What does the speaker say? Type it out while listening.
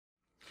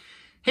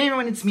Hey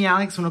everyone, it's me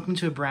Alex and welcome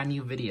to a brand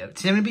new video.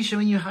 Today I'm going to be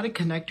showing you how to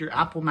connect your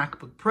Apple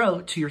MacBook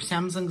Pro to your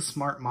Samsung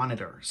Smart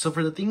Monitor. So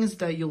for the things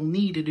that you'll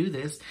need to do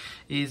this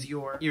is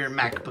your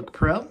MacBook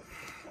Pro,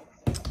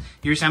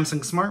 your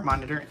Samsung Smart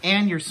Monitor,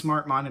 and your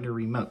Smart Monitor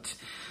remote.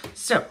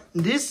 So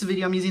this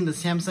video I'm using the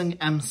Samsung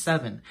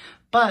M7,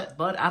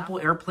 but Apple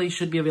AirPlay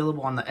should be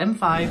available on the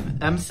M5,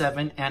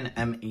 M7, and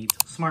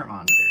M8 Smart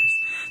Monitors.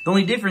 The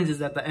only difference is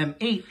that the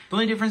M8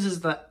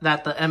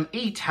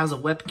 has a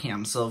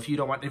webcam. So if you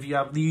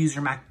use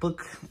your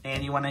MacBook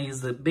and you want to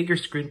use the bigger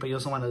screen, but you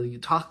also want to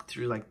talk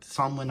through like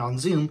someone on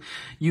Zoom,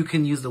 you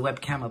can use the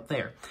webcam up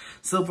there.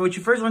 So what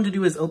you first want to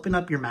do is open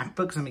up your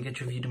MacBook. So let me get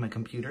you a view to my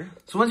computer.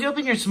 So once you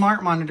open your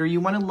Smart Monitor, you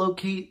want to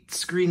locate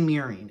screen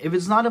mirroring. If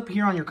it's not up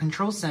here on your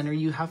control center,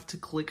 you have to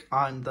click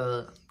on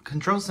the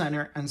control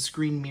center and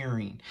screen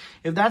mirroring.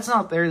 If that's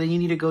not there, then you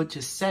need to go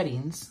to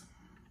settings,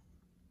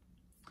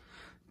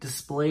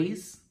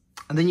 displays,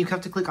 and then you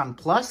have to click on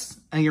plus,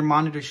 and your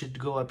monitor should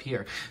go up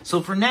here.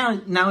 So for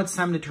now it's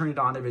time to turn it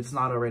on if it's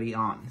not already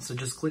on. So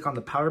just click on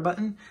the power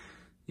button.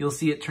 You'll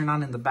see it turn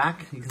on in the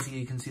back. You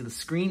can see the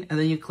screen, and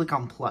then you click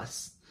on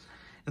plus.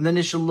 And then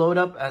it should load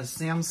up as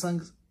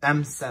Samsung's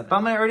M7.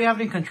 But I already have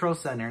it in control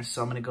center,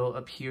 so I'm gonna go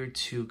up here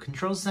to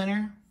control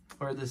center,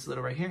 or this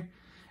little right here.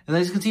 And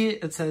then as you can see,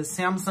 it says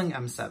Samsung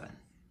M7.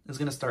 It's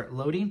going to start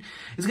loading.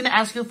 It's going to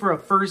ask you for a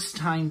first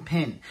time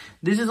PIN.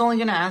 This is only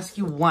going to ask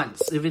you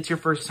once if it's your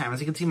first time. As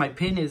you can see, my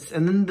PIN is,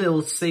 and then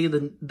they'll say the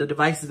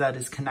devices that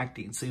is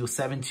connecting. So you'll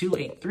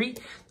 7283.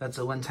 That's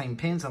a one-time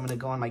PIN. So I'm going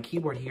to go on my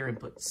keyboard here and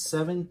put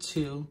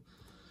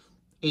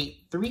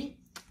 7283.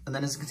 And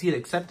then as you can see, it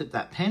accepted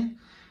that PIN.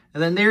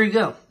 And then there you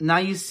go. Now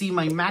you see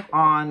my Mac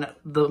on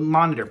the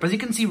monitor. But as you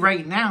can see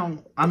right now,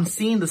 I'm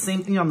seeing the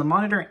same thing on the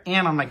monitor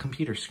and on my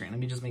computer screen. Let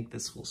me just make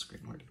this full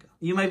screen. Where'd it go?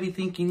 You might be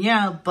thinking,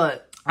 yeah,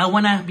 but I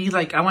want to have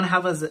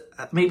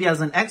maybe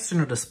as an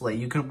external display.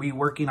 You can be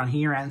working on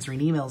here, answering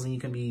emails, and you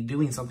can be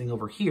doing something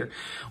over here.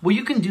 Well,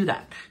 you can do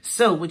that.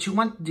 So what you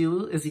want to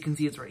do is, you can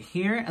see it's right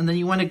here. And then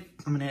you want to,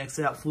 I'm going to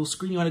exit out full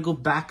screen. You want to go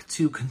back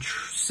to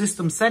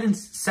system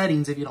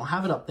settings if you don't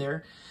have it up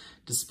there.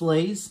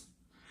 Displays.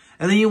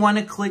 And then you want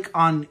to click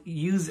on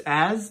use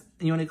as,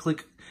 and you want to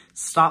click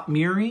stop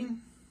mirroring.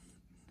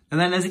 And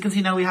then as you can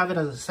see, now we have it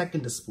as a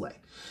second display.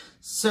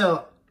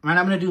 So right,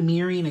 I'm going to do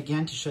mirroring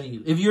again to show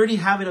you. If you already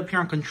have it up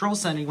here on control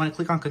center, you want to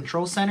click on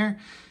control center.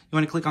 You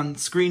want to click on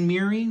screen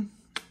mirroring,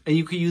 and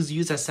you could use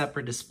as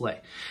separate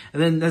display.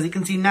 And then as you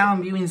can see, now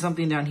I'm viewing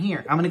something down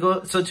here. I'm going to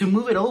go, so to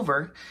move it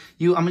over,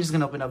 I'm just going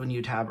to open up a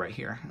new tab right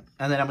here.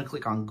 And then I'm going to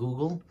click on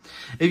Google.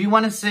 If you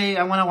want to say,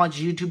 I want to watch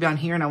YouTube down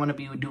here and I want to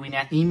be doing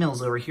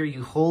emails over here,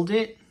 you hold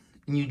it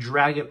and you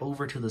drag it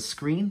over to the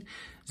screen.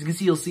 As you can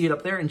see, you'll see it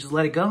up there, and just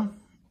let it go.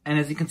 And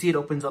as you can see, it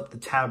opens up the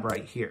tab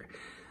right here.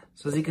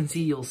 So as you can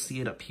see, you'll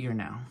see it up here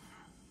now.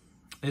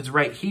 It's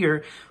right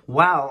here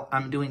while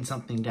I'm doing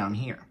something down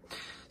here.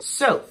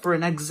 So for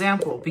an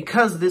example,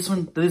 because this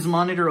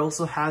monitor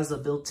also has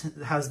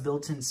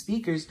built-in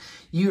speakers,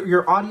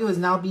 your audio is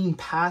now being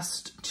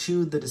passed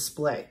to the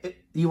display.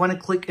 You want to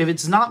click, if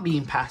it's not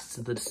being passed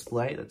to the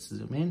display, let's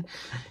zoom in.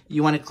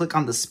 You want to click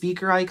on the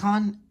speaker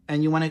icon,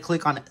 and you want to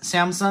click on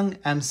Samsung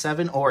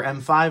M7 or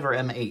M5 or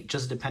M8,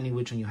 just depending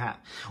which one you have.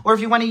 Or if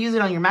you want to use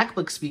it on your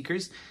MacBook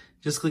speakers,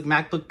 just click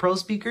MacBook Pro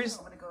speakers.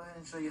 I'm going to go ahead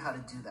and show you how to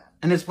do that.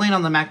 And it's playing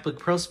on the MacBook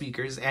Pro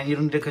speakers, and you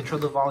don't need to control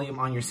the volume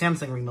on your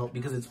Samsung remote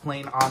because it's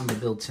playing on the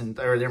built-in,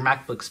 or their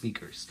MacBook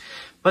speakers.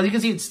 But you can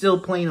see it's still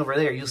playing over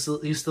there. You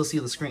still see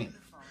the screen.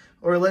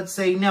 Or let's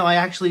say, no, I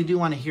actually do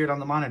want to hear it on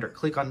the monitor.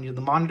 Click on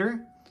the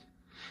monitor,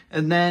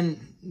 and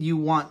then you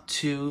want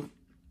to,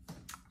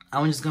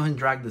 I'm just going to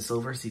drag this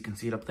over so you can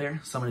see it up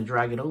there. So I'm going to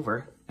drag it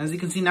over. As you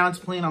can see, now it's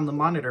playing on the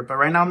monitor, but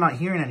right now I'm not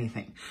hearing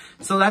anything.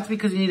 So that's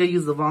because you need to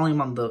use the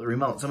volume on the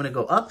remote. So I'm going to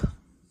go up.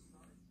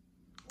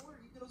 Or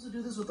you can also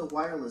do this with a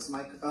wireless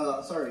mic,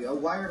 a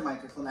wired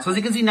microphone. So as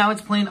you can see, now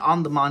it's playing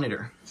on the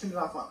monitor. Turn it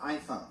off on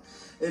iPhone.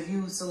 If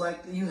you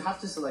select, you have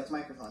to select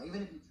microphone,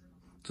 even if you.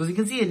 So as you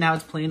can see, now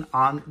it's playing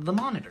on the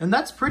monitor. And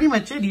that's pretty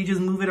much it. You just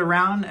move it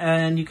around,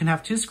 and you can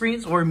have two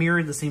screens or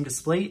mirror the same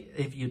display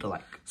if you'd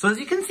like. So as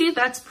you can see,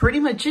 that's pretty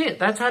much it.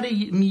 That's how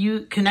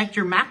to connect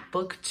your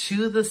MacBook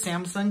to the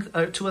Samsung,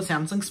 to a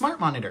Samsung Smart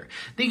Monitor.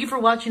 Thank you for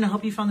watching. I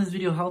hope you found this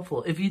video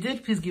helpful. If you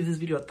did, please give this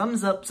video a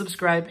thumbs up,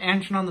 subscribe,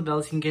 and turn on the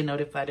bell so you can get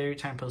notified every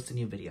time I post a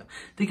new video.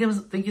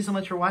 Thank you so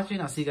much for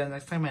watching. I'll see you guys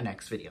next time in my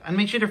next video. And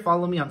make sure to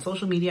follow me on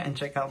social media and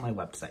check out my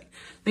website.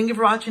 Thank you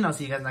for watching. I'll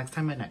see you guys next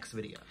time in my next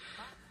video.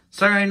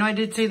 Sorry, I know I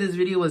did say this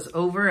video was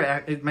over.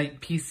 My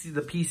PC,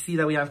 the PC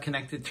that we have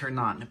connected, turned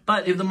on.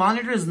 But if the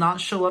monitor does not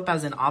show up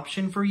as an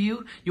option for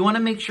you, you want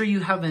to make sure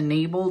you have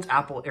enabled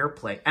Apple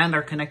AirPlay and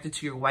are connected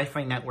to your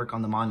Wi-Fi network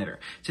on the monitor.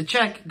 To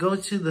check, go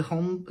to the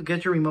home,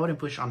 get your remote and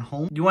push on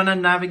home. You want to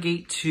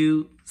navigate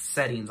to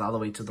settings all the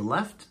way to the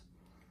left.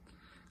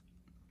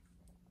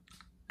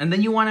 And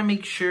then you want to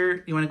make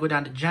sure, you want to go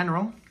down to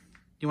general.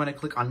 You want to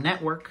click on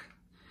network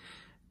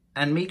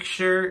and make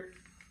sure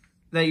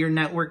that your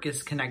network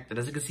is connected.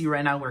 As you can see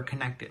right now, we're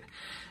connected.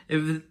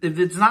 If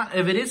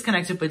it is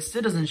connected, but it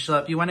still doesn't show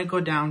up, you want to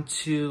go down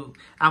to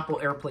Apple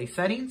AirPlay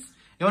settings.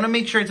 You want to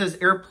make sure it says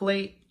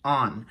AirPlay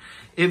on.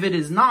 If it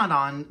is not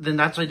on, then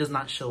that's why it does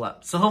not show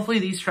up. So hopefully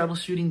these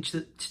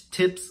troubleshooting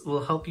tips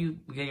will help you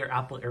get your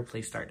Apple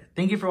AirPlay started.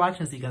 Thank you for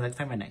watching. See you guys next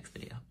time in my next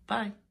video.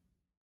 Bye.